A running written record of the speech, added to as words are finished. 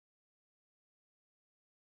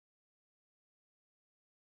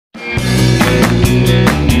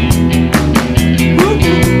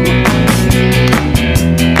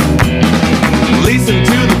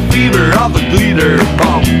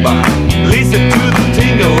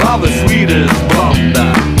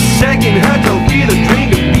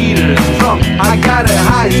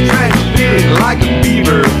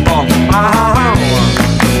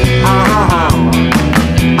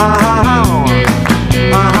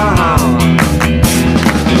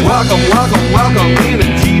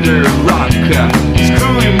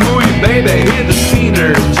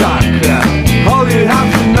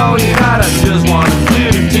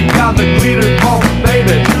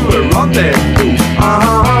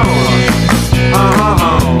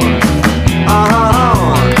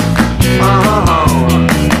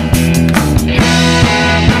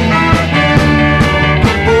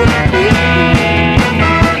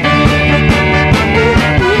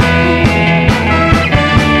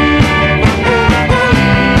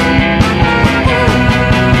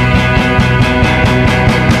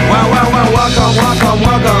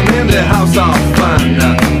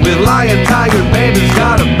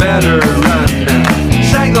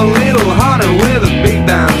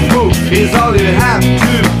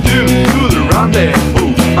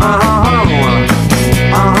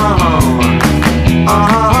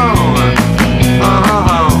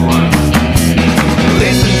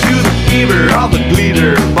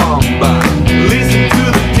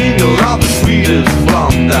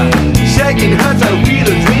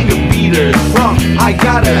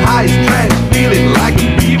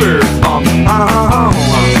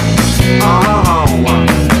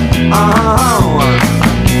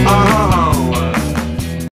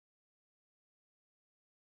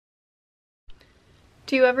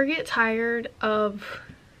Do you ever get tired of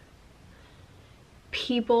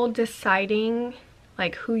people deciding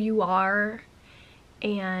like who you are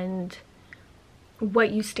and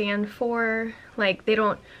what you stand for? Like, they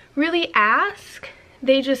don't really ask,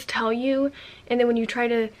 they just tell you, and then when you try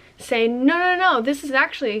to say no, this is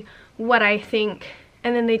actually what I think,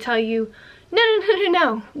 and then they tell you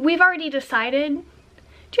no, we've already decided. Do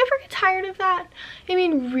you ever get tired of that? I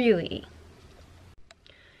mean, really.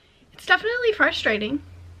 It's definitely frustrating,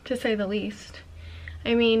 to say the least.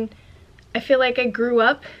 I mean, I feel like I grew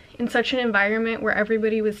up in such an environment where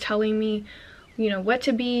everybody was telling me, you know, what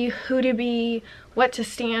to be, who to be, what to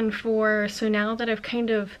stand for. So now that I've kind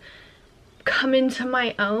of come into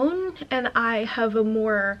my own and I have a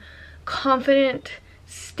more confident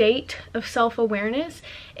state of self-awareness,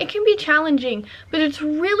 it can be challenging, but it's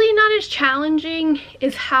really not as challenging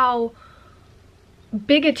as how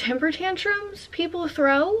big a temper tantrums people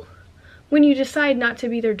throw when you decide not to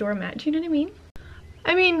be their doormat. Do you know what I mean?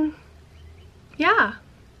 I mean, yeah,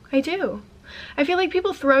 I do. I feel like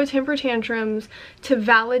people throw temper tantrums to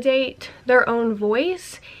validate their own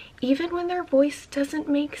voice, even when their voice doesn't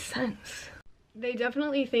make sense. They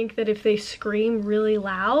definitely think that if they scream really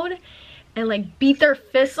loud and like beat their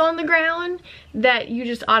fists on the ground, that you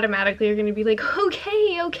just automatically are gonna be like,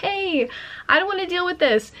 okay, I don't wanna deal with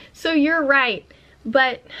this, so you're right.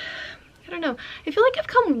 But I don't know, I feel like I've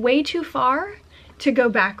come way too far to go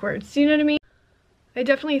backwards. Do you know what I mean? I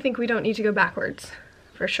definitely think we don't need to go backwards,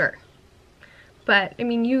 for sure. But I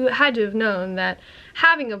mean, you had to have known that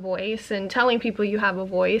having a voice and telling people you have a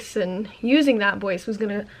voice and using that voice was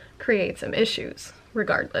gonna create some issues,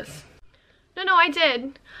 regardless. No, I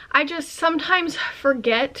did. I just sometimes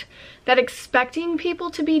forget that expecting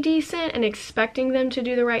people to be decent and expecting them to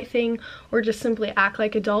do the right thing or just simply act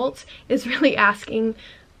like adults is really asking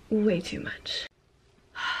way too much.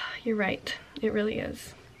 You're right, it really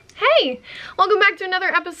is. Hey, welcome back to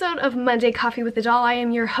another episode of Monday Coffee with the Doll. I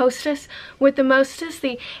am your hostess with the mostest,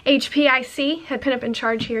 the HPIC, head pinup in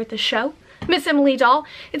charge here at the show, Miss Emily Doll.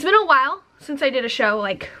 It's been a while since I did a show,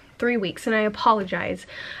 like 3 weeks, and I apologize.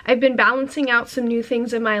 I've been balancing out some new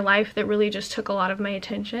things in my life that really just took a lot of my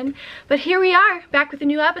attention. But here we are, back with a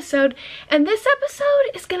new episode, and this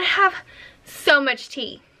episode is gonna have so much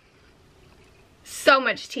tea. So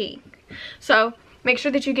much tea. So make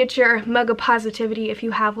sure that you get your mug of positivity if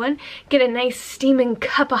you have one. Get a nice steaming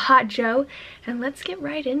cup of hot joe, and let's get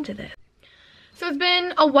right into this. So it's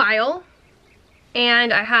been a while,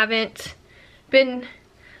 and I haven't been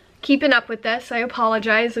keeping up with this. I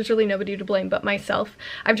apologize. There's really nobody to blame but myself.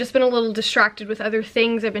 I've just been a little distracted with other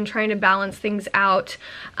things. I've been trying to balance things out.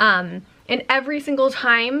 And every single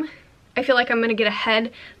time I feel like I'm gonna get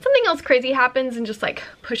ahead, something else crazy happens and just like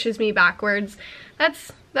pushes me backwards.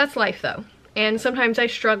 That's life though. And sometimes I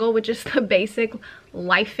struggle with just the basic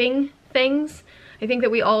lifing things. I think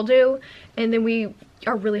that we all do. And then we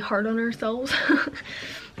are really hard on ourselves.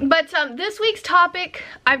 But this week's topic,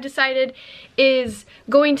 I've decided, is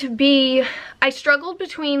going to be, I struggled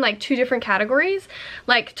between like 2 different categories,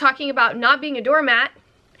 like talking about not being a doormat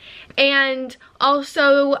and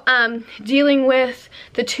also dealing with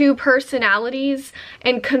the 2 personalities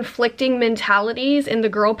and conflicting mentalities in the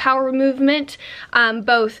girl power movement,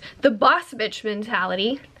 both the boss bitch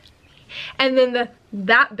mentality and then the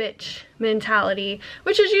that bitch mentality,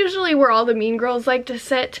 which is usually where all the mean girls like to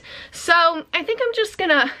sit. So I think I'm just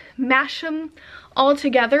gonna mash them all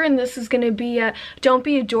together, and this is gonna be a don't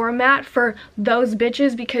be a doormat for those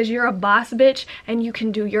bitches because you're a boss bitch and you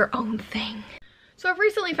can do your own thing. So I've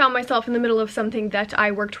recently found myself in the middle of something that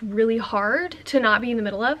I worked really hard to not be in the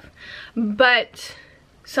middle of, but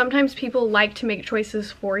sometimes people like to make choices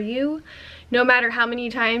for you, no matter how many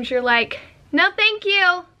times you're like, no thank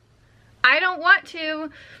you, I don't want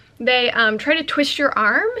to. They try to twist your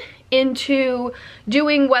arm into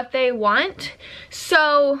doing what they want.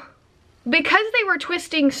 So because they were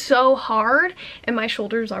twisting so hard and my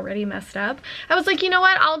shoulder's already messed up, I was like, you know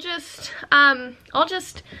what, I'll just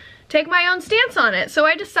take my own stance on it. So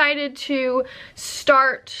I decided to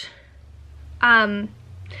start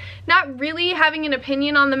not really having an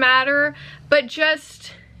opinion on the matter, but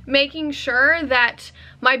just making sure that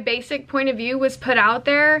my basic point of view was put out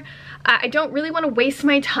there. I don't really want to waste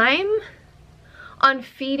my time on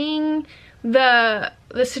feeding the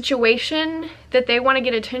situation that they want to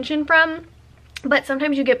get attention from, but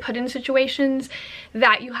sometimes you get put in situations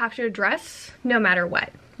that you have to address no matter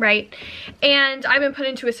what, right? And I've been put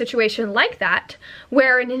into a situation like that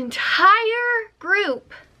where an entire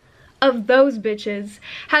group of those bitches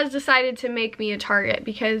has decided to make me a target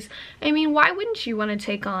because, I mean, why wouldn't you want to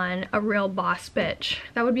take on a real boss bitch?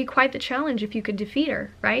 That would be quite the challenge if you could defeat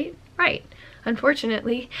her, right? Right.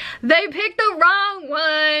 unfortunately, they picked the wrong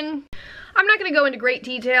one. I'm not gonna go into great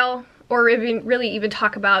detail or even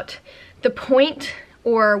talk about the point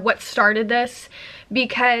or what started this,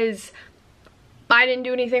 because I didn't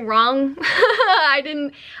do anything wrong. I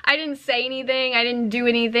didn't say anything. I didn't do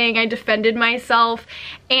anything. I defended myself.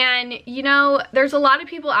 And you know, there's a lot of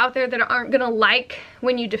people out there that aren't gonna like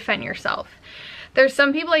when you defend yourself. There's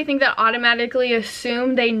some people I think that automatically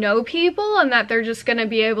assume they know people and that they're just gonna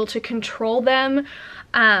be able to control them.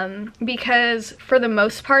 Because for the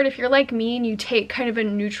most part, if you're like me and you take kind of a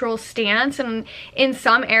neutral stance, and in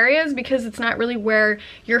some areas, because it's not really where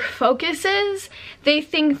your focus is, they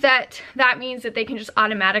think that that means that they can just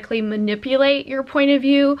automatically manipulate your point of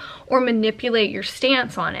view or manipulate your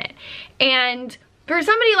stance on it. And for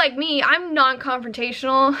somebody like me, I'm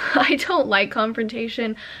non-confrontational. I don't like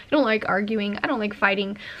confrontation. I don't like arguing. I don't like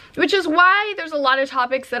fighting, which is why there's a lot of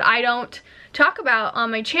topics that I don't talk about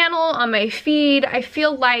on my channel, on my feed. I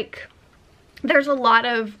feel like there's a lot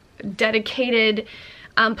of dedicated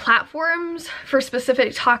platforms for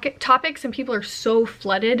specific topics, and people are so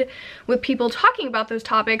flooded with people talking about those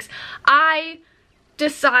topics. I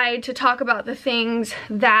decide to talk about the things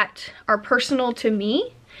that are personal to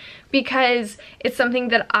me, because it's something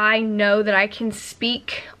that I know that I can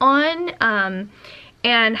speak on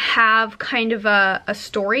and have kind of a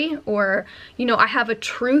story, or, you know, I have a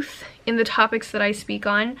truth in the topics that I speak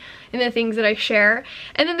on and the things that I share.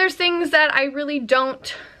 And then there's things that I really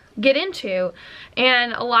don't get into.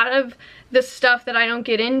 And a lot of the stuff that I don't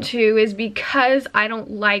get into is because I don't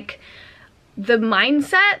like the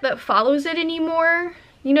mindset that follows it anymore.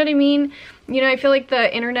 You know what I mean? You know, I feel like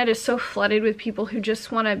the internet is so flooded with people who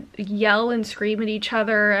just want to yell and scream at each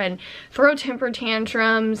other and throw temper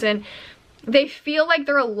tantrums, and they feel like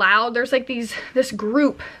they're allowed. There's like this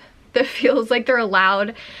group that feels like they're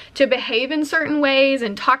allowed to behave in certain ways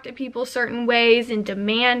and talk to people certain ways and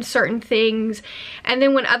demand certain things. And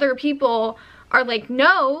then when other people are like,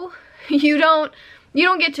 no, you don't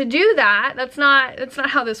get to do that. That's not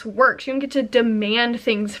how this works. You don't get to demand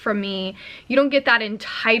things from me. You don't get that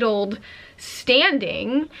entitled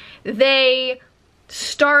standing. They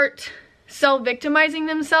start self-victimizing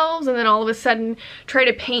themselves, and then all of a sudden try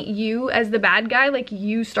to paint you as the bad guy, like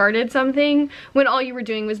you started something, when all you were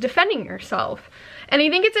doing was defending yourself. And I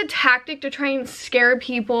think it's a tactic to try and scare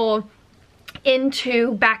people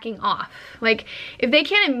into backing off. Like, if they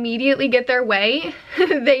can't immediately get their way,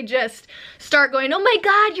 they just start going, oh my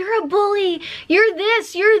god, you're a bully, you're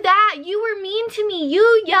this, you're that, you were mean to me,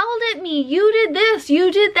 you yelled at me, you did this, you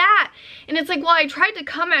did that. And it's like, well, I tried to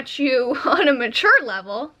come at you on a mature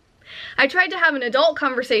level. I tried to have an adult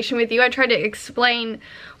conversation with you. I tried to explain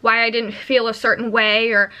why I didn't feel a certain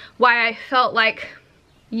way, or why I felt like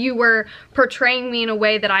you were portraying me in a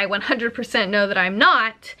way that I 100% know that I'm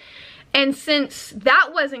not. And since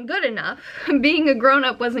that wasn't good enough, being a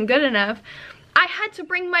grown-up wasn't good enough, I had to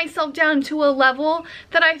bring myself down to a level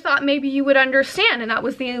that I thought maybe you would understand, and that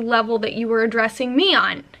was the level that you were addressing me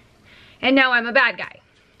on. And now I'm a bad guy.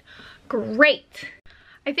 Great.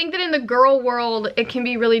 I think that in the girl world, it can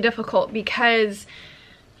be really difficult because,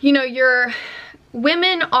 you know,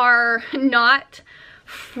 women are not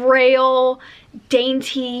frail,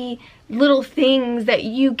 dainty little things that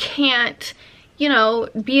you can't, you know,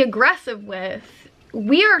 be aggressive with.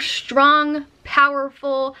 We are strong,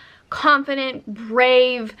 powerful, confident,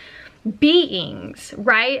 brave beings,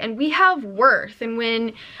 right? And we have worth. And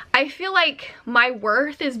when I feel like my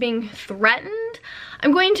worth is being threatened,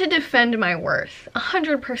 I'm going to defend my worth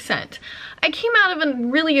 100%. I came out of a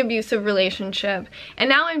really abusive relationship, and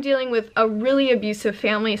now I'm dealing with a really abusive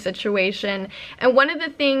family situation. And one of the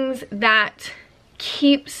things that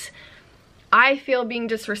keeps, I feel, being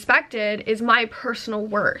disrespected is my personal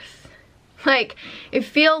worth. Like, it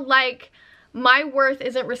feels like my worth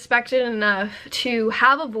isn't respected enough to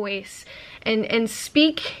have a voice and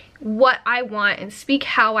speak what I want and speak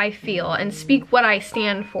how I feel and speak what I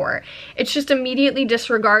stand for. It's just immediately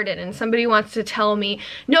disregarded, and somebody wants to tell me,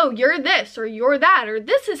 no, you're this or you're that, or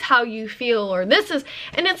this is how you feel, or this is,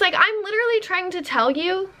 and it's like, I'm literally trying to tell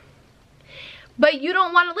you, but you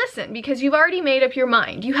don't want to listen because you've already made up your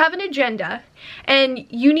mind. You have an agenda and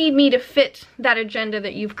you need me to fit that agenda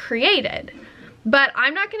that you've created. But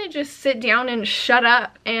I'm not going to just sit down and shut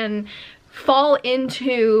up and fall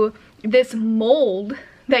into this mold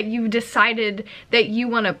that you've decided that you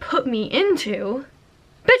want to put me into.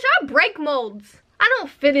 Bitch, I break molds. I don't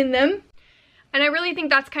fit in them. And I really think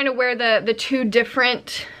that's kind of where the two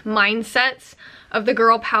different mindsets of the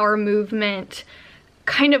girl power movement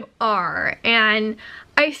kind of are. And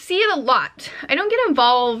I see it a lot. I don't get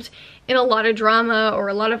involved in a lot of drama or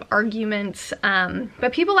a lot of arguments,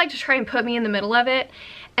 but people like to try and put me in the middle of it.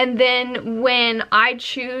 And then when I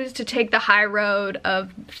choose to take the high road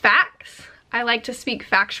of facts, I like to speak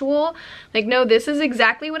factual. Like, no, this is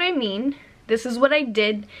exactly what I mean. This is what I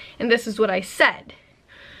did, and this is what I said.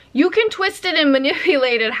 You can twist it and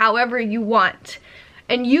manipulate it however you want,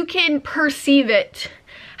 and you can perceive it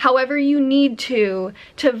however you need to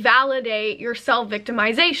validate your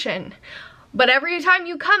self-victimization. But every time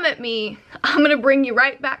you come at me, I'm gonna bring you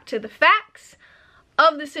right back to the facts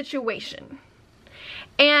of the situation.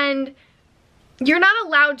 And you're not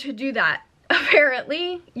allowed to do that,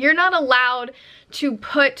 apparently. You're not allowed to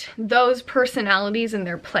put those personalities in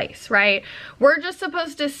their place, right? We're just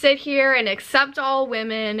supposed to sit here and accept all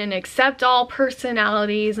women and accept all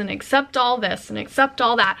personalities and accept all this and accept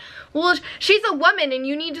all that. Well, she's a woman and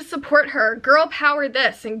you need to support her. Girl power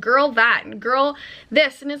this and girl that and girl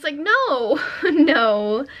this. And it's like, no,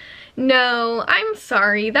 no, I'm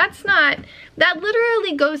sorry. That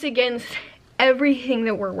literally goes against everything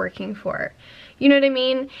that we're working for. You know what I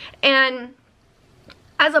mean? And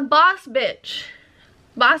as a boss bitch,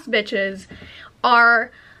 boss bitches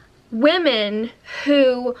are women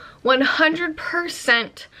who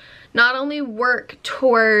 100% not only work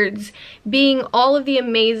towards being all of the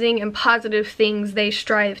amazing and positive things they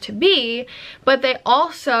strive to be, but they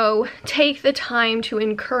also take the time to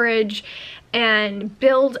encourage and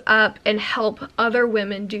build up and help other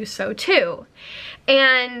women do so too.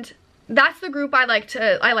 And that's the group I like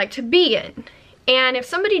to be in. And if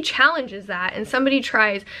somebody challenges that and somebody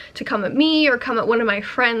tries to come at me or come at one of my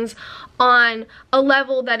friends on a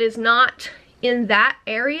level that is not in that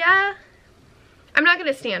area, I'm not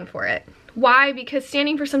gonna stand for it. Why? Because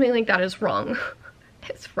standing for something like that is wrong.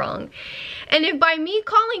 It's wrong. And if by me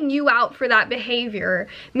calling you out for that behavior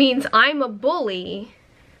means I'm a bully,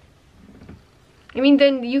 I mean,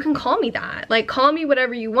 then you can call me that. Like, call me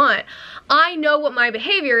whatever you want. I know what my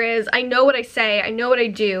behavior is. I know what I say. I know what I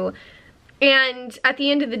do. And at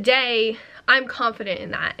the end of the day, I'm confident in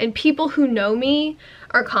that. And people who know me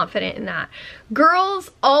are confident in that. Girls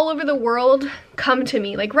all over the world come to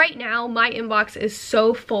me. Like right now, my inbox is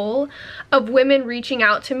so full of women reaching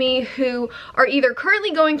out to me who are either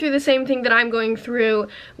currently going through the same thing that I'm going through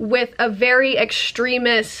with a very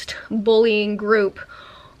extremist bullying group,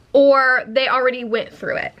 or they already went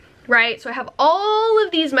through it, right? So I have all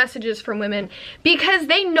of these messages from women because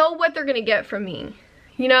they know what they're gonna get from me.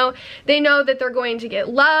 You know, they know that they're going to get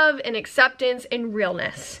love and acceptance and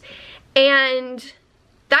realness. And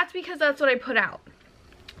that's because that's what I put out.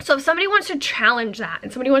 So if somebody wants to challenge that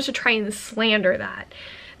and somebody wants to try and slander that,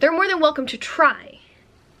 they're more than welcome to try.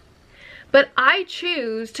 But I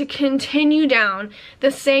choose to continue down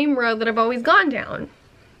the same road that I've always gone down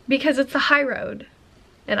because it's the high road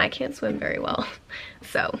and I can't swim very well.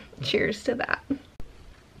 So cheers to that.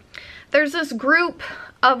 There's this group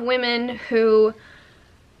of women who,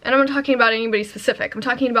 and I'm not talking about anybody specific, I'm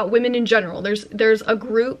talking about women in general. There's a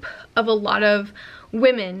group of a lot of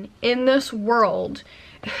women in this world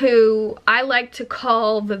who I like to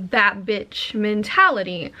call the that bitch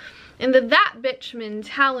mentality. And the that bitch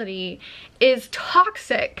mentality is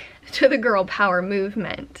toxic to the girl power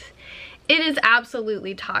movement. It is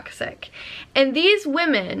absolutely toxic. And these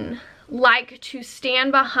women like to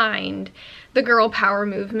stand behind the girl power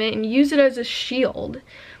movement and use it as a shield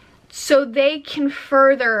so they can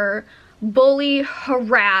further bully,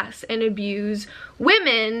 harass, and abuse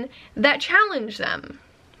women that challenge them,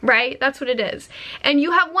 right? That's what it is. And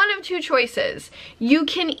you have one of two choices. You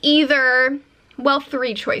can either, well,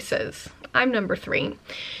 three choices. I'm number 3.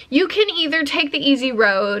 You can either take the easy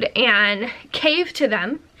road and cave to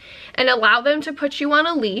them and allow them to put you on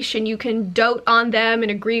a leash, and you can dote on them and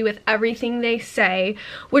agree with everything they say,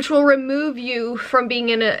 which will remove you from being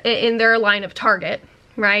in their line of target,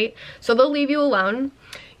 right? So they'll leave you alone.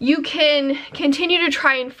 You can continue to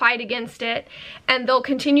try and fight against it, and they'll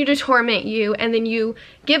continue to torment you, and then you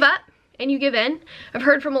give up and you give in. I've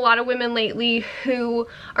heard from a lot of women lately who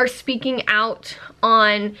are speaking out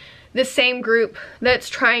on the same group that's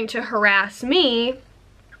trying to harass me,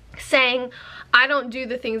 saying, I don't do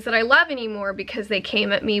the things that I love anymore because they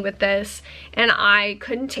came at me with this and I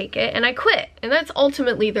couldn't take it and I quit. And that's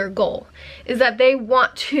ultimately their goal, is that they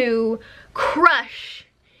want to crush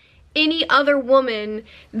any other woman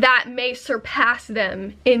that may surpass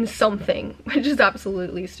them in something, which is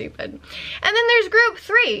absolutely stupid. And then there's group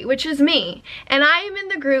 3, which is me. And I am in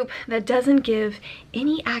the group that doesn't give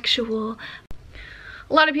any actual...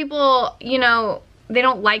 A lot of people, you know, they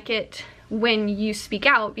don't like it when you speak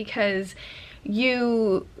out because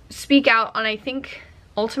you speak out on, I think,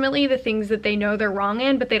 ultimately the things that they know they're wrong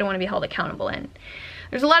in, but they don't want to be held accountable in.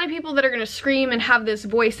 There's a lot of people that are gonna scream and have this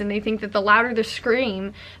voice, and they think that the louder the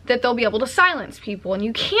scream, that they'll be able to silence people. And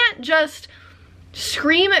you can't just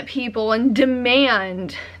scream at people and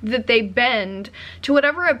demand that they bend to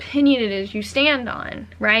whatever opinion it is you stand on,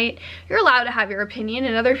 right? You're allowed to have your opinion,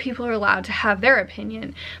 and other people are allowed to have their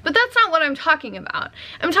opinion. But that's not what I'm talking about.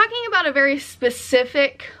 I'm talking about a very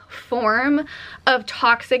specific form of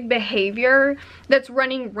toxic behavior that's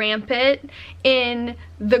running rampant in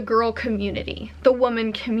the girl community, the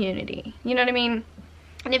woman community. You know what I mean?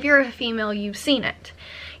 And if you're a female, you've seen it.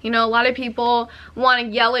 You know, a lot of people want to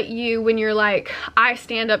yell at you when you're like, I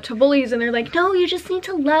stand up to bullies, and they're like, no, you just need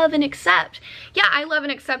to love and accept. Yeah, I love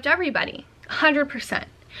and accept everybody, 100%.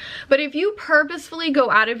 But if you purposefully go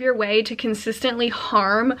out of your way to consistently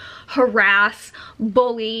harm, harass,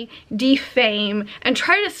 bully, defame, and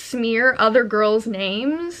try to smear other girls'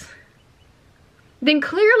 names, then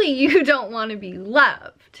clearly you don't want to be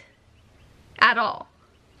loved at all.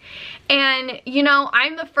 And, you know,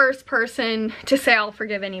 I'm the first person to say I'll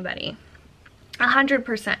forgive anybody.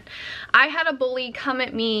 100%. I had a bully come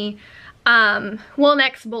at me, an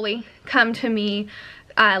ex-bully come to me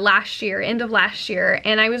last year, end of last year,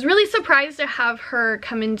 and I was really surprised to have her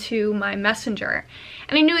come into my messenger.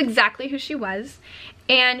 And I knew exactly who she was.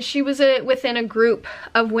 And she was within a group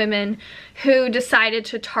of women who decided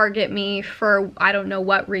to target me for I don't know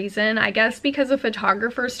what reason. I guess because a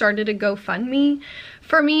photographer started a GoFundMe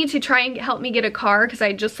for me to try and help me get a car, because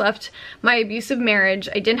I just left my abusive marriage.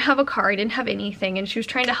 I didn't have a car, I didn't have anything, and she was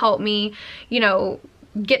trying to help me, you know,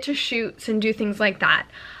 get to shoots and do things like that.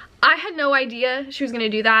 I had no idea she was gonna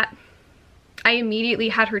do that. I immediately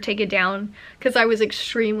had her take it down because I was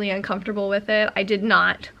extremely uncomfortable with it. I did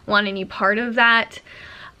not want any part of that.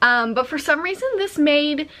 But for some reason this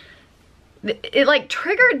it like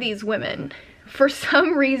triggered these women for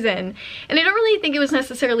some reason. And I don't really think it was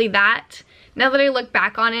necessarily that. Now that I look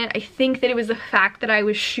back on it, I think that it was the fact that I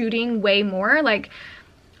was shooting way more. Like,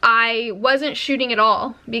 I wasn't shooting at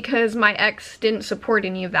all because my ex didn't support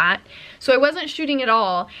any of that. So I wasn't shooting at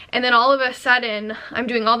all. And then all of a sudden, I'm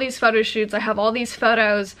doing all these photo shoots. I have all these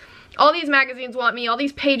photos. All these magazines want me. All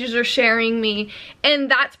these pages are sharing me. And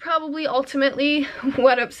that's probably ultimately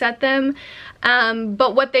what upset them.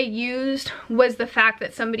 But what they used was the fact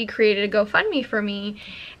that somebody created a GoFundMe for me.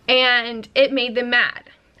 And it made them mad.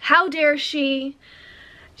 How dare she?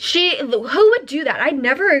 Who would do that? I'd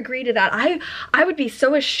never agree to that. I would be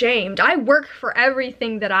so ashamed. I work for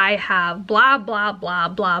everything that I have, blah, blah, blah,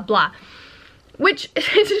 blah, blah. Which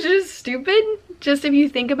is just stupid. Just if you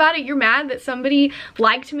think about it, you're mad that somebody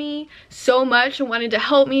liked me so much and wanted to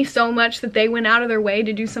help me so much that they went out of their way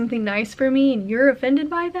to do something nice for me, and you're offended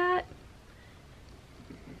by that?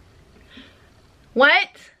 What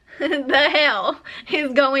the hell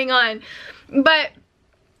is going on? But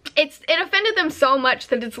it offended them so much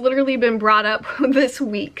that it's literally been brought up this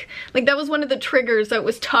week. Like, that was one of the triggers that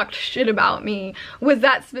was talked shit about me, was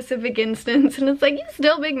that specific instance. And it's like, you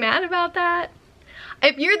still big mad about that?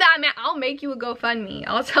 If you're that mad, I'll make you a GoFundMe.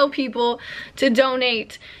 I'll tell people to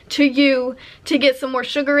donate to you to get some more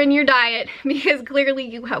sugar in your diet, because clearly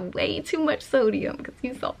you have way too much sodium because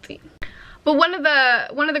you're salty. But one of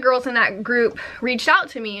the girls in that group reached out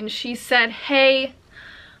to me, and she said, hey,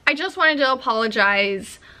 I just wanted to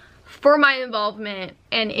apologize for my involvement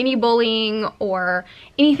and any bullying or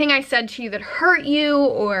anything I said to you that hurt you,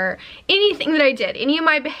 or anything that I did, any of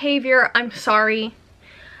my behavior. I'm sorry.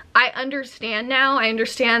 I understand now. I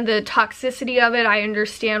understand the toxicity of it. I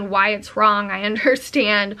understand why it's wrong. I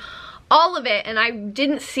understand all of it, and I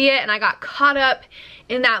didn't see it, and I got caught up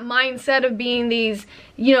in that mindset of being these,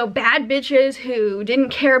 you know, bad bitches who didn't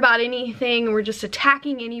care about anything and were just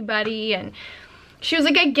attacking anybody. And she was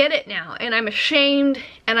like, I get it now, and I'm ashamed,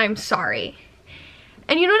 and I'm sorry.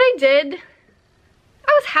 And you know what I did?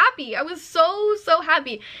 I was happy. I was so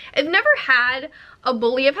happy. I've never had a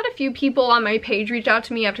bully. I've had a few people on my page reach out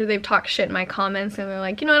to me after they've talked shit in my comments, and they're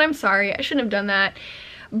like, you know what, I'm sorry, I shouldn't have done that.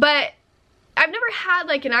 But I've never had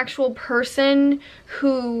like an actual person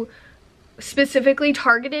who specifically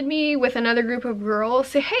targeted me with another group of girls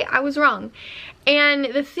say, hey, I was wrong. And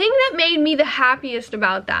the thing that made me the happiest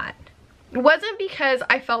about that wasn't because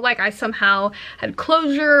I felt like I somehow had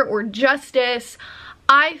closure or justice.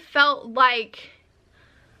 I felt like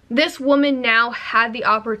this woman now had the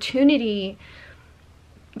opportunity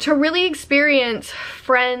to really experience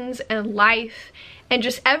friends and life and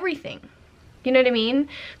just everything. You know what I mean?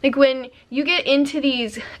 Like, when you get into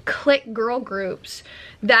these clique girl groups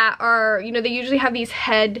that are, you know, they usually have these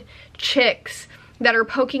head chicks that are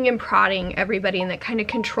poking and prodding everybody and that kind of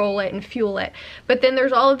control it and fuel it. But then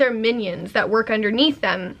there's all of their minions that work underneath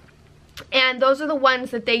them. And those are the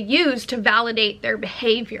ones that they use to validate their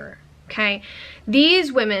behavior, okay?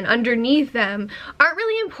 These women underneath them aren't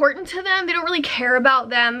really important to them. They don't really care about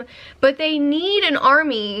them, but they need an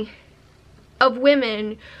army of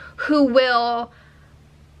women who will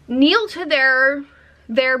kneel to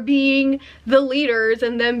their being the leaders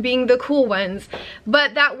and them being the cool ones,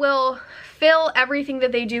 but that will fill everything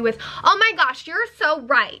that they do with, oh my gosh, you're so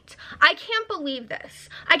right. I can't believe this.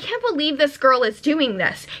 I can't believe this girl is doing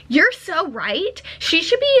this. You're so right. She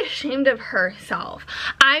should be ashamed of herself.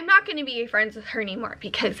 I'm not going to be friends with her anymore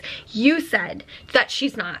because you said that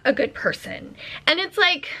she's not a good person. And it's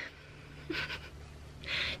like,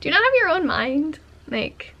 do you not have your own mind?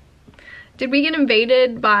 Like, did we get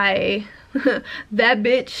invaded by that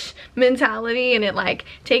bitch mentality and it like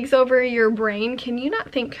takes over your brain? Can you not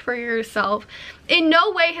think for yourself? In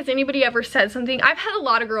no way has anybody ever said something. I've had a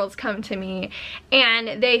lot of girls come to me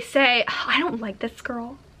and they say, oh, I don't like this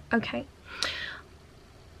girl. Okay,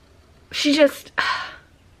 she just,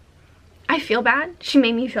 I feel bad. She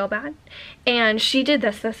made me feel bad and she did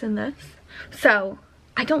this, this, and this, so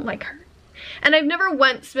I don't like her. And I've never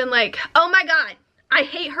once been like, oh my god, I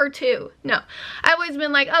hate her too. No, I've always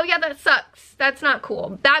been like, oh yeah, that sucks. That's not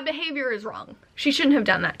cool. That behavior is wrong. She shouldn't have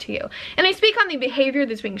done that to you. And I speak on the behavior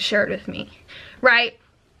that's being shared with me, right?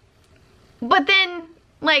 But then,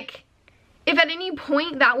 like, if at any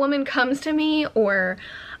point that woman comes to me or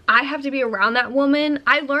I have to be around that woman,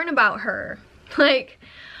 I learn about her. Like,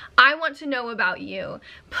 I want to know about you.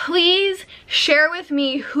 Please share with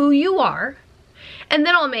me who you are. And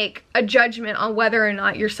then I'll make a judgment on whether or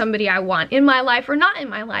not you're somebody I want in my life or not in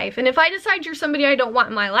my life. And if I decide you're somebody I don't want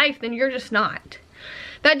in my life, then you're just not.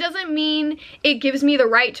 That doesn't mean it gives me the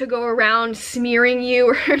right to go around smearing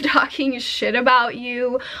you or talking shit about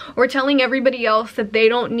you or telling everybody else that they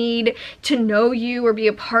don't need to know you or be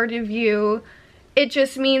a part of you. It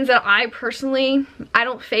just means that I personally, I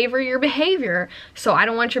don't favor your behavior, so I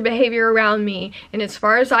don't want your behavior around me. And as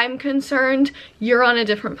far as I'm concerned, you're on a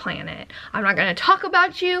different planet. I'm not gonna talk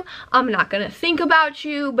about you, I'm not gonna think about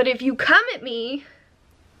you, but if you come at me,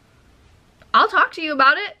 I'll talk to you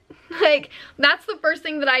about it. Like, that's the first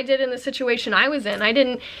thing that I did in the situation I was in. I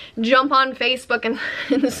didn't jump on Facebook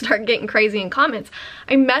and start getting crazy in comments.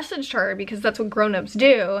 I messaged her because that's what grown-ups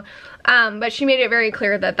do. But she made it very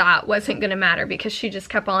clear that that wasn't gonna matter because she just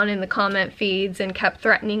kept on in the comment feeds and kept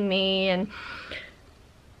threatening me. And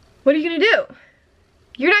what are you gonna do?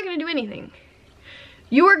 You're not gonna do anything.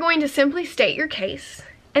 You are going to simply state your case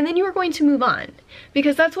and then you are going to move on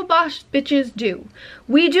because that's what boss bitches do.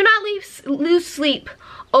 We do not lose sleep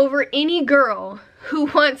over any girl who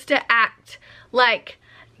wants to act like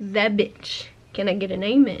that bitch. Can I get an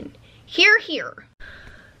amen? Hear, hear.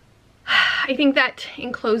 I think that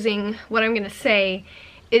in closing, what I'm gonna say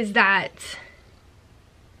is that,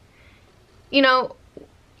 you know,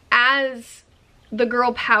 as the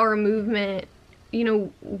girl power movement, you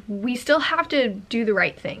know, we still have to do the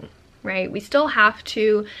right thing, right? We still have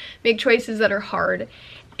to make choices that are hard.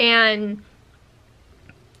 And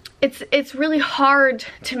it's really hard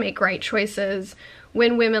to make right choices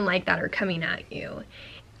when women like that are coming at you.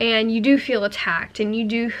 And you do feel attacked and you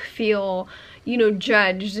do feel, you know,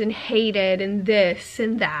 judged and hated and this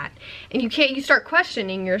and that. And you start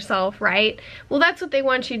questioning yourself, right? Well, that's what they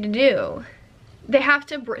want you to do. They have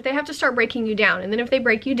to start breaking you down. And then if they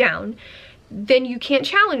break you down, then you can't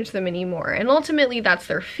challenge them anymore. And ultimately that's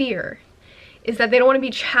their fear, is that they don't want to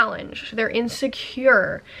be challenged. They're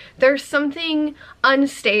insecure. There's something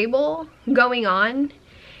unstable going on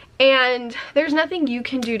and there's nothing you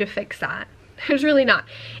can do to fix that. There's really not.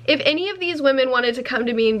 If any of these women wanted to come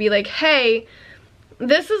to me and be like, hey,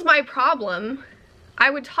 this is my problem,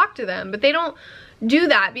 I would talk to them, but they don't do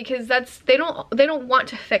that because they don't want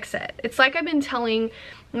to fix it. It's like I've been telling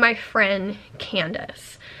my friend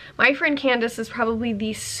Candace. My friend Candace is probably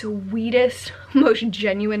the sweetest, most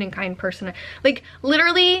genuine and kind person. Like,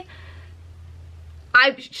 literally,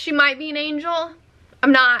 she might be an angel.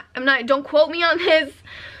 I'm not, don't quote me on this,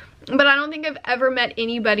 but I don't think I've ever met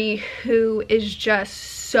anybody who is just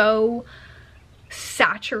so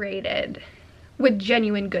saturated with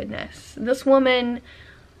genuine goodness. This woman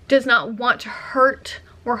does not want to hurt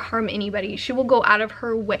or harm anybody. She will go out of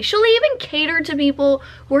her way. She'll even cater to people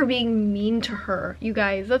who are being mean to her. You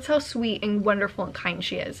guys, that's how sweet and wonderful and kind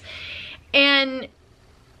she is. And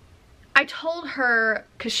I told her,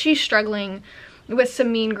 because she's struggling with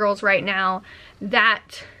some mean girls right now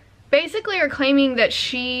that basically are claiming that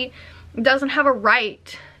she doesn't have a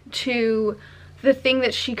right to the thing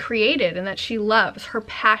that she created and that she loves, her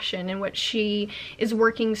passion and what she is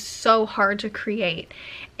working so hard to create.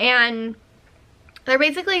 And they're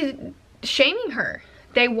basically shaming her.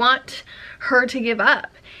 They want her to give up.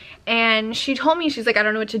 And she told me, she's like, I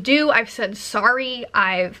don't know what to do. I've said sorry.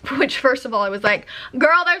 Which first of all, I was like,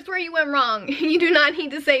 girl, that's where you went wrong. You do not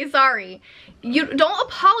need to say sorry. You don't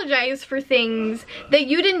apologize for things that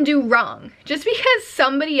you didn't do wrong. Just because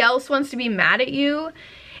somebody else wants to be mad at you,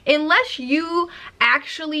 unless you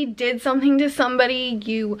actually did something to somebody,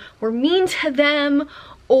 you were mean to them,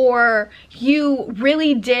 or you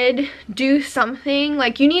really did do something,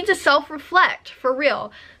 like, you need to self-reflect, for real.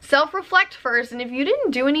 Self-reflect first, and if you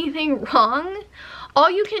didn't do anything wrong, all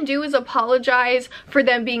you can do is apologize for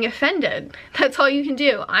them being offended. That's all you can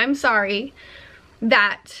do. I'm sorry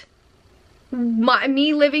that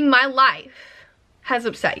me living my life has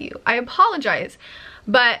upset you. I apologize,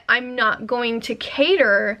 but I'm not going to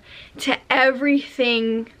cater to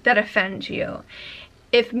everything that offends you.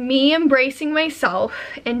 If me embracing myself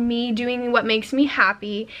and me doing what makes me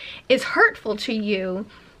happy is hurtful to you,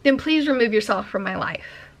 then please remove yourself from my life.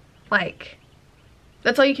 Like,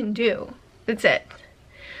 that's all you can do. That's it.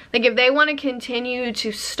 Like, if they want to continue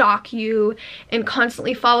to stalk you and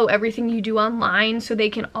constantly follow everything you do online so they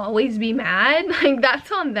can always be mad, like,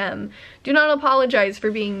 that's on them. Do not apologize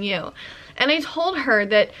for being you. And I told her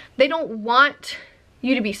that they don't want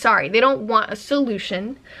you to be sorry. They don't want a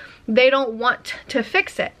solution. They don't want to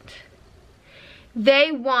fix it.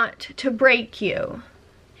 They want to break you.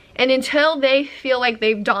 And until they feel like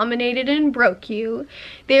they've dominated and broke you,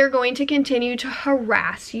 they're going to continue to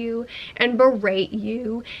harass you and berate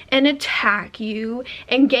you and attack you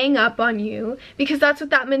and gang up on you, because that's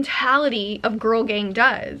what that mentality of girl gang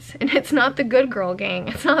does. And it's not the good girl gang.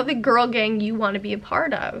 It's not the girl gang you want to be a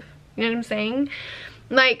part of. You know what I'm saying?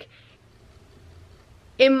 Like,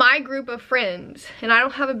 in my group of friends, and I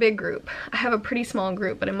don't have a big group, I have a pretty small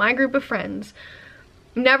group, but in my group of friends,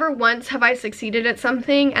 never once have I succeeded at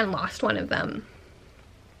something and lost one of them.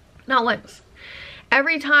 Not once.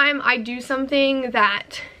 Every time I do something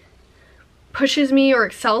that pushes me or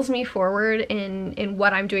excels me forward in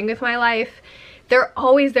what I'm doing with my life, they're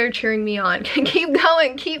always there cheering me on. Keep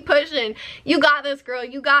going, keep pushing. You got this, girl.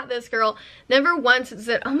 You got this, girl. Never once is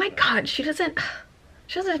it, oh my God, she doesn't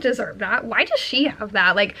deserve that. Why does she have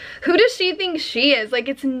that? Like, who does she think she is? Like,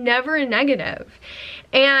 it's never a negative.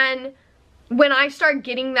 And when I start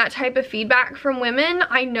getting that type of feedback from women,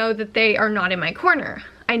 I know that they are not in my corner.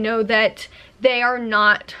 I know that they are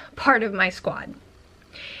not part of my squad.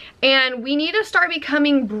 And we need to start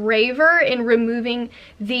becoming braver in removing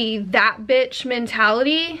that bitch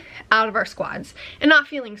mentality out of our squads and not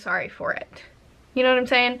feeling sorry for it. You know what I'm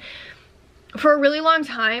saying? For a really long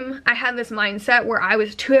time, I had this mindset where I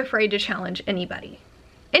was too afraid to challenge anybody.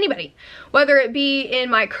 Anybody, whether it be in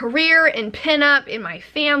my career, in PinUp, in my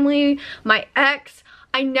family, my ex,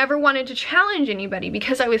 I never wanted to challenge anybody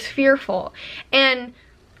because I was fearful. And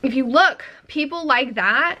if you look, people like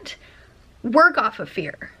that work off of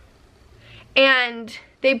fear. And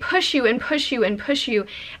they push you and push you and push you,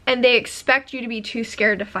 and they expect you to be too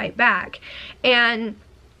scared to fight back. And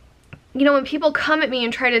you know, when people come at me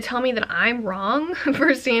and try to tell me that I'm wrong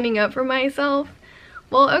for standing up for myself,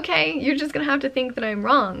 well, okay, you're just gonna have to think that I'm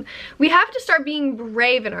wrong. We have to start being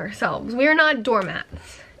brave in ourselves. We are not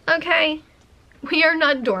doormats, okay? We are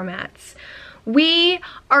not doormats. We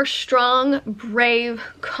are strong, brave,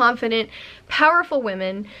 confident, powerful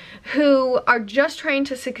women who are just trying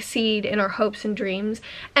to succeed in our hopes and dreams,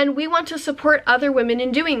 and we want to support other women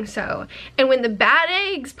in doing so. And when the bad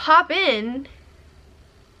eggs pop in,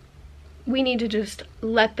 we need to just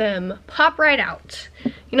let them pop right out.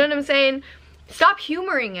 You know what I'm saying? Stop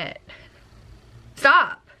humoring it.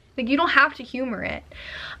 Stop. Like, you don't have to humor it.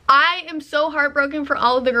 I am so heartbroken for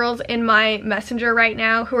all of the girls in my messenger right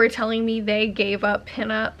now who are telling me they gave up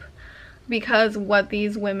PinUp because what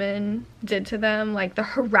these women did to them, like the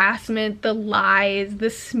harassment, the lies, the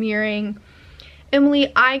smearing.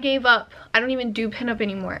 Emily, I gave up. I don't even do PinUp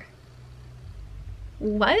anymore.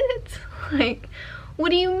 What? Like, what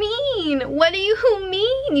do you mean? What do you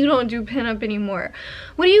mean you don't do PinUp anymore?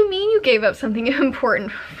 What do you mean you gave up something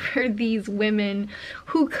important for these women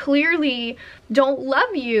who clearly don't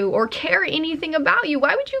love you or care anything about you?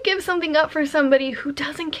 Why would you give something up for somebody who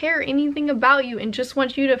doesn't care anything about you and just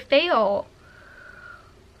wants you to fail?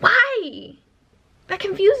 Why? That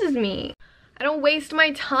confuses me. I don't waste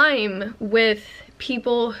my time with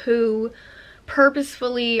people who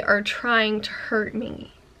purposefully are trying to hurt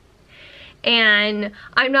me. And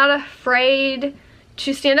I'm not afraid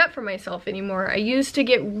to stand up for myself anymore. I used to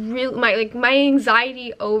get real, my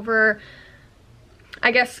anxiety over,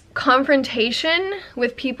 I guess, confrontation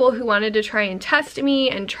with people who wanted to try and test me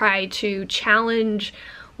and try to challenge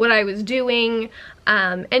what I was doing,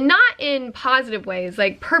 and not in positive ways,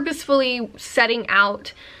 like purposefully setting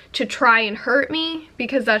out to try and hurt me,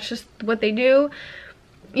 because that's just what they do.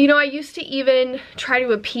 You know, I used to even try to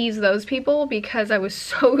appease those people because I was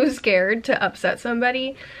so scared to upset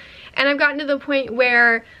somebody. And I've gotten to the point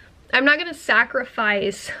where I'm not gonna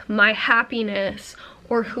sacrifice my happiness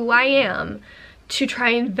or who I am to try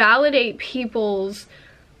and validate people's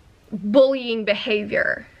bullying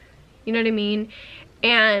behavior. You know what I mean?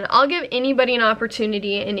 And I'll give anybody an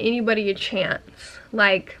opportunity and anybody a chance.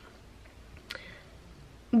 Like,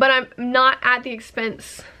 but I'm not at the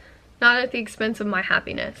expense of my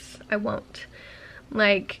happiness. I won't.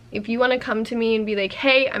 Like, if you want to come to me and be like,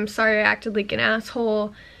 hey, I'm sorry I acted like an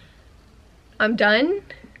asshole, I'm done.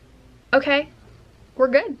 Okay, we're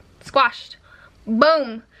good. Squashed.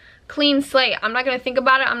 Boom. Clean slate. I'm not going to think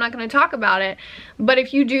about it. I'm not going to talk about it. But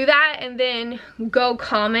if you do that and then go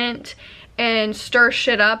comment and stir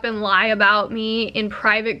shit up and lie about me in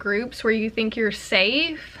private groups where you think you're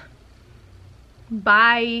safe,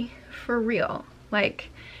 bye, for real. Like,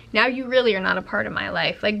 now you really are not a part of my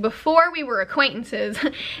life. Like, before we were acquaintances,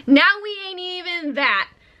 now we ain't even that.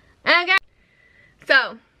 Okay?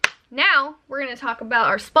 So, now we're going to talk about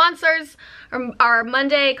our sponsors, our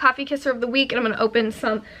Monday Coffee Kisser of the Week, and I'm going to open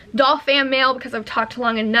some doll fan mail because I've talked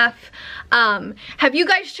long enough. Have you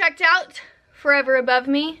guys checked out Forever Above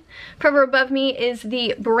Me? Forever Above Me is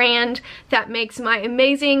the brand that makes my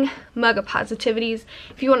amazing mug of positivities.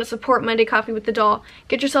 If you want to support Monday Coffee with the Doll,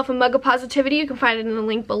 get yourself a mug of positivity. You can find it in the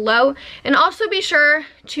link below. And also be sure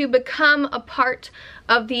to become a part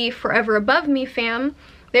of the Forever Above Me fam.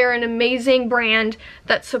 They're an amazing brand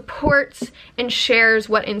that supports and shares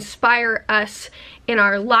what inspire us in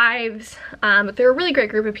our lives. They're a really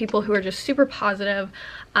great group of people who are just super positive.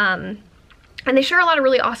 And they share a lot of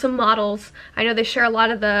really awesome models. I know they share a lot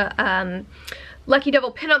of the Lucky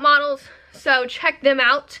Devil pinup models, so check them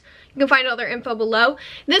out. You can find all their info below.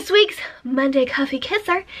 This week's Monday Coffee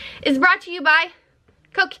Kisser is brought to you by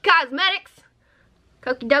Kokie Cosmetics.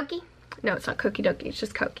 Kokie Dokie? No, it's not Kokie Dokie, it's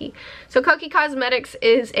just Kokie. So Kokie Cosmetics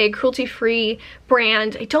is a cruelty-free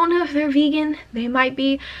brand. I don't know if they're vegan. They might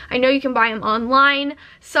be. I know you can buy them online.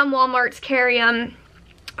 Some Walmarts carry them.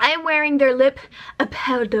 I am wearing their lip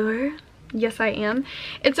powder. Yes, I am.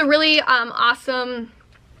 It's a really awesome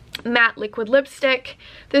matte liquid lipstick.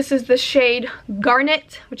 This is the shade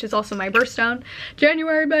Garnet, which is also my birthstone.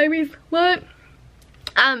 January, babies. What?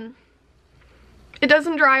 It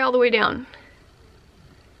doesn't dry all the way down,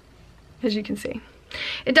 as you can see.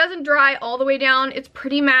 It doesn't dry all the way down. It's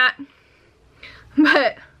pretty matte,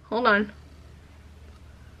 but hold on.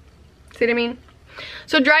 See what I mean?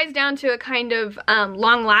 So it dries down to a kind of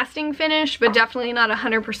long-lasting finish, but definitely not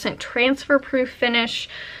 100% transfer-proof finish.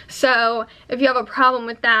 So if you have a problem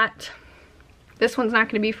with that, this one's not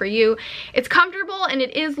going to be for you. It's comfortable and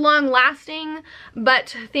it is long-lasting,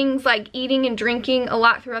 but things like eating and drinking a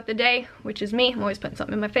lot throughout the day, which is me, I'm always putting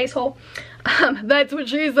something in my face hole. That's what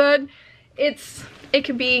she said. It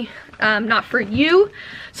could be not for you.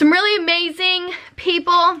 Some really amazing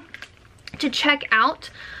people to check out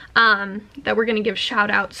that we're gonna give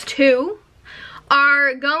shout outs to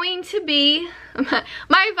are going to be,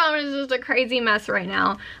 my phone is just a crazy mess right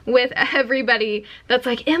now with everybody that's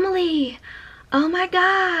like, Emily, oh my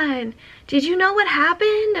god, did you know what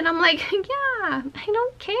happened? And I'm like, yeah, I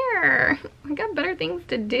don't care. I got better things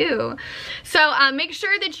to do. So make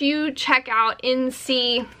sure that you check out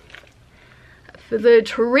NC Fizzy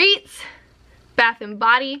Treats Bath and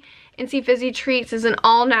Body. NC Fizzy Treats is an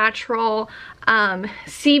all-natural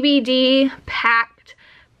CBD packed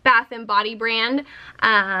bath and body brand.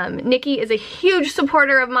 Nikki is a huge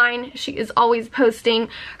supporter of mine. She is always posting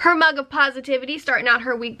her mug of positivity, starting out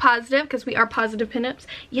her week positive, because we are positive pinups.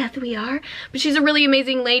 Yes, we are. But she's a really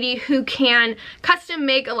amazing lady who can custom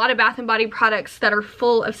make a lot of bath and body products that are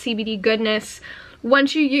full of CBD goodness.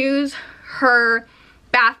 Once you use her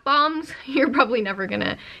bath bombs, you're probably never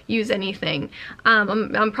gonna use anything.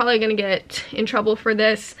 I'm probably gonna get in trouble for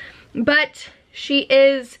this, but she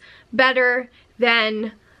is better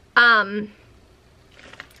than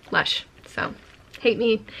Lush. So hate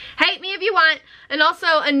me if you want. And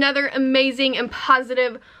also another amazing and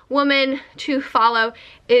positive woman to follow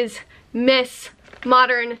is Miss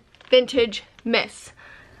Modern Vintage Miss.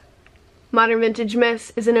 Modern Vintage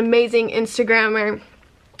Miss is an amazing Instagrammer.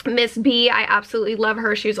 Miss B, I absolutely love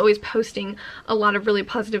her. She was always posting a lot of really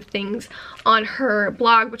positive things on her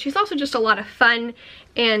blog, but she's also just a lot of fun,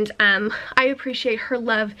 and I appreciate her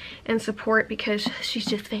love and support because she's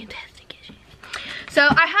just fantastic, isn't she? So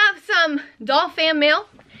I have some doll fan mail.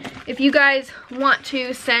 If you guys want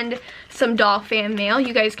to send some doll fan mail,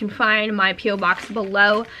 you guys can find my P.O. box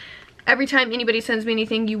below. Every time anybody sends me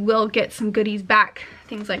anything, you will get some goodies back.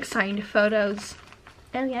 Things like signed photos.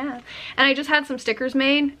 Oh yeah. And I just had some stickers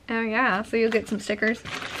made. Oh yeah, so you'll get some stickers.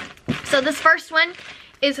 So this first one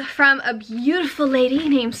is from a beautiful lady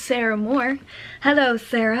named Sarah Moore. Hello,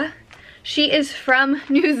 Sarah. She is from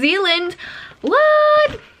New Zealand.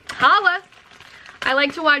 What? Holla. I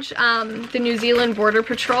like to watch the New Zealand Border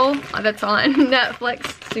Patrol. That's on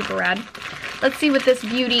Netflix. Super rad. Let's see what this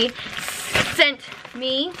beauty sent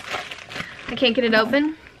me. I can't get it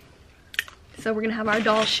open. So we're gonna have our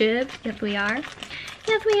doll shiv. Yes, we are.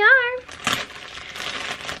 Yes, we are.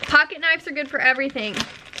 Pocket knives are good for everything.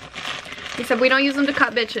 Except we don't use them to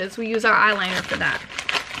cut bitches. We use our eyeliner for that.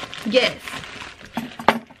 Yes.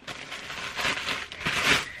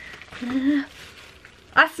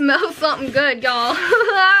 I smell something good, y'all.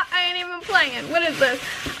 I ain't even playing. What is this?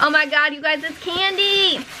 Oh my god, you guys, it's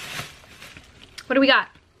candy. What do we got?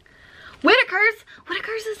 Whitaker's.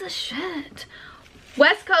 Whitaker's is the shit.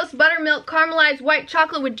 West Coast buttermilk caramelized white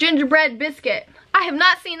chocolate with gingerbread biscuit. I have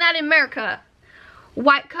not seen that in America.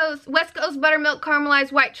 West Coast buttermilk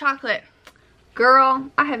caramelized white chocolate.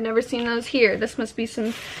 Girl, I have never seen those here. This must be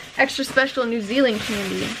some extra special New Zealand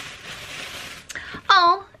candy.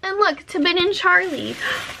 Oh, and look, Tibet and Charlie.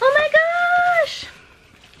 Oh my gosh.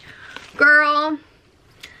 Girl,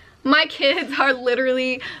 my kids are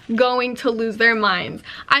literally going to lose their minds.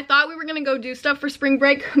 I thought we were gonna go do stuff for spring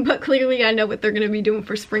break, but clearly I know what they're gonna be doing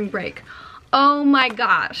for spring break. Oh my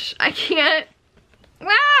gosh, I can't.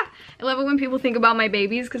 Ah! I love it when people think about my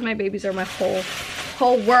babies, because my babies are my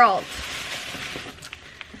whole world.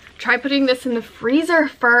 Try putting this in the freezer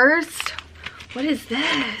first. What is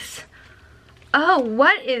this? Oh,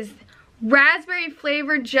 what is raspberry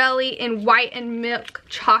flavored jelly in white and milk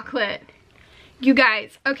chocolate? You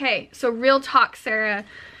guys, okay, so real talk, Sarah.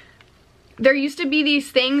 There used to be these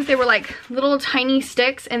things, they were like little tiny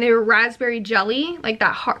sticks, and they were raspberry jelly, like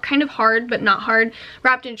that kind of hard but not hard,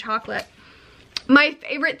 wrapped in chocolate. My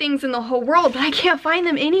favorite things in the whole world, but I can't find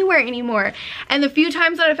them anywhere anymore. And the few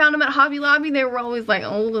times that I found them at Hobby Lobby, they were always like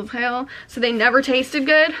old as hell, so they never tasted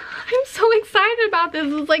good. I'm so excited about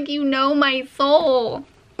this. It's like, you know, my soul.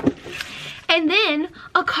 And then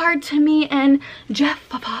a card to me and Jeff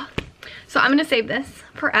Papa. So I'm gonna save this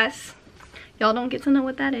for us. Y'all don't get to know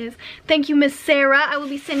what that is. Thank you, Miss Sarah. I will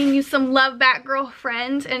be sending you some love back,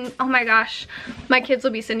 girlfriend. And oh my gosh, my kids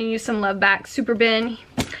will be sending you some love back. Super Ben.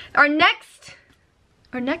 Our next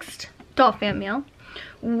doll fan mail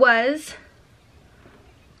was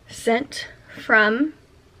sent from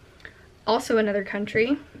also another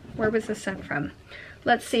country. Where was this sent from?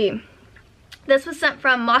 Let's see. This was sent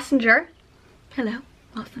from Mossinger. Hello,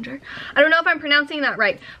 Mossinger. I don't know if I'm pronouncing that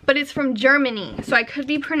right, but it's from Germany, so I could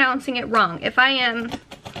be pronouncing it wrong. If I am,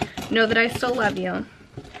 know that I still love you,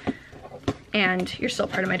 and you're still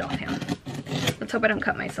part of my doll fam. Let's hope I don't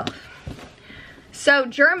cut myself. So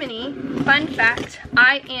Germany, fun fact,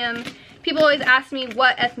 people always ask me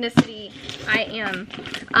what ethnicity I am.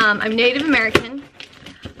 I'm Native American,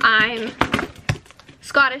 I'm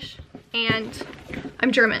Scottish, and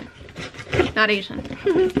I'm German, not Asian.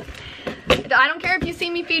 I don't care if you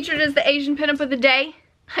see me featured as the Asian pinup of the day,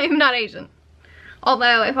 I am not Asian.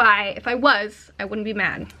 Although if I was, I wouldn't be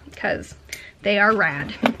mad, because they are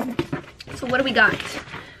rad. So what do we got?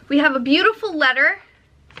 We have a beautiful letter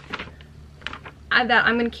that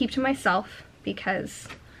I'm gonna keep to myself because,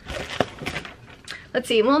 let's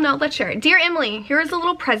see, well no, let's share it. Dear Emily, here is a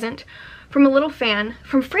little present from a little fan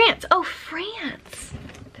from France. Oh, France.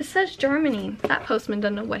 This says Germany. That postman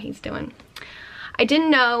doesn't know what he's doing. I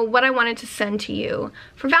didn't know what I wanted to send to you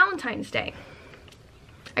for Valentine's Day.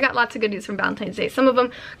 I got lots of goodies from Valentine's Day. Some of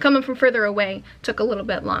them coming from further away took a little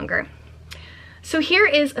bit longer. So here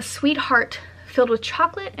is a sweet heart filled with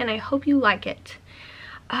chocolate, and I hope you like it.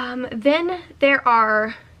 Then there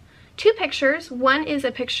are two pictures. One is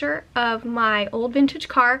a picture of my old vintage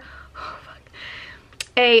car,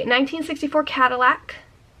 a 1964 Cadillac,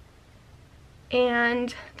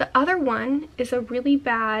 and the other one is a really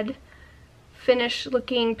bad finished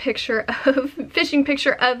looking picture of, fishing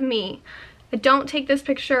picture of me. I don't take this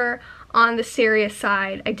picture on the serious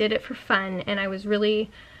side. I did it for fun, and I was really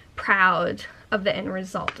proud of the end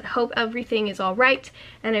result. I hope everything is all right,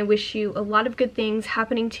 and I wish you a lot of good things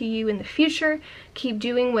happening to you in the future. Keep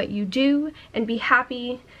doing what you do and be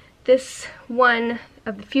happy. This one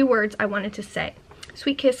of the few words I wanted to say.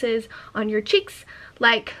 Sweet kisses on your cheeks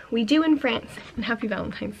like we do in France, and happy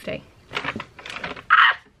Valentine's Day.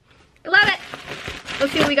 Ah! I love it.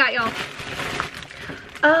 Let's see what we got, y'all.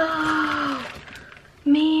 Oh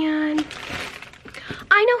man,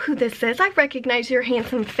 I know who this is. I recognize your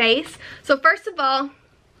handsome face. So first of all,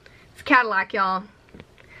 it's Cadillac, y'all.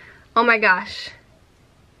 Oh my gosh.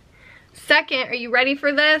 Second, are you ready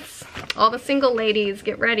for this? All the single ladies,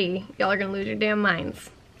 get ready. Y'all are gonna lose your damn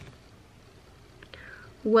minds.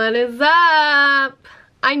 What is up?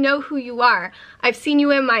 I know who you are. I've seen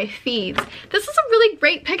you in my feeds. This is a really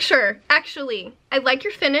great picture, actually. I like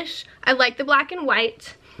your finish. I like the black and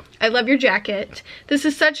white. I love your jacket. This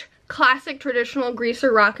is such classic traditional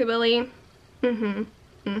greaser rockabilly. Any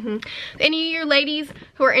of your ladies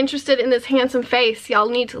who are interested in this handsome face, y'all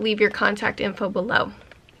need to leave your contact info below.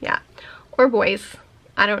 Yeah, or boys,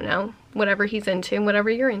 I don't know, whatever he's into, whatever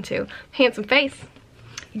you're into. Handsome face.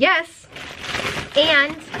 Yes.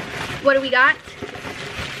 And what do we got?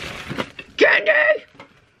 Candy.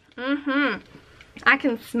 I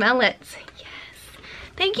can smell it. Yes.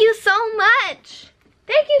 Thank you so much.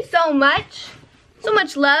 Thank you so much. So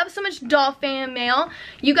much love, so much doll fan mail.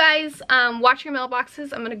 You guys watch your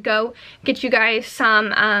mailboxes. I'm gonna go get you guys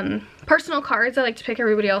some personal cards. I like to pick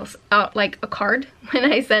everybody else out like a card when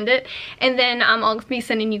I send it. And then I'll be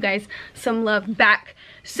sending you guys some love back.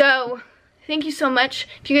 So thank you so much.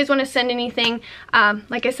 If you guys want to send anything,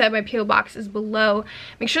 like I said, my P.O. box is below.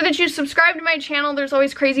 Make sure that you subscribe to my channel. There's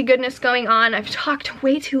always crazy goodness going on. I've talked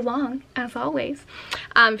way too long, as always.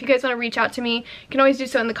 If you guys want to reach out to me, you can always do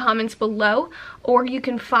so in the comments below, or you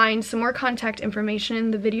can find some more contact information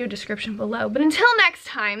in the video description below. But until next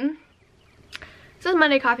time, this is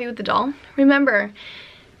Monday Coffee with the Doll. Remember,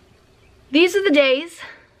 these are the days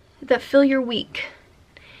that fill your week.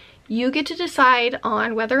 You get to decide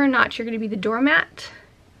on whether or not you're going to be the doormat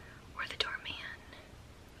or the doorman.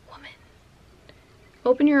 Woman.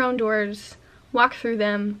 Open your own doors. Walk through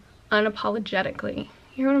them unapologetically.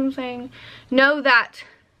 You know what I'm saying? Know that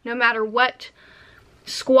no matter what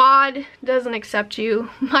squad doesn't accept you,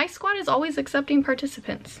 my squad is always accepting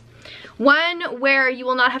participants. One where you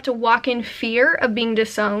will not have to walk in fear of being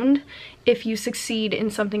disowned if you succeed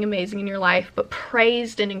in something amazing in your life, but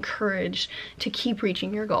praised and encouraged to keep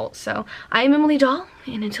reaching your goals. So I am Emily Doll,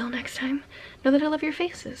 and until next time, know that I love your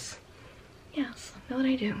faces. Yes, know that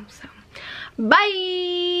I do. So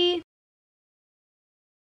bye.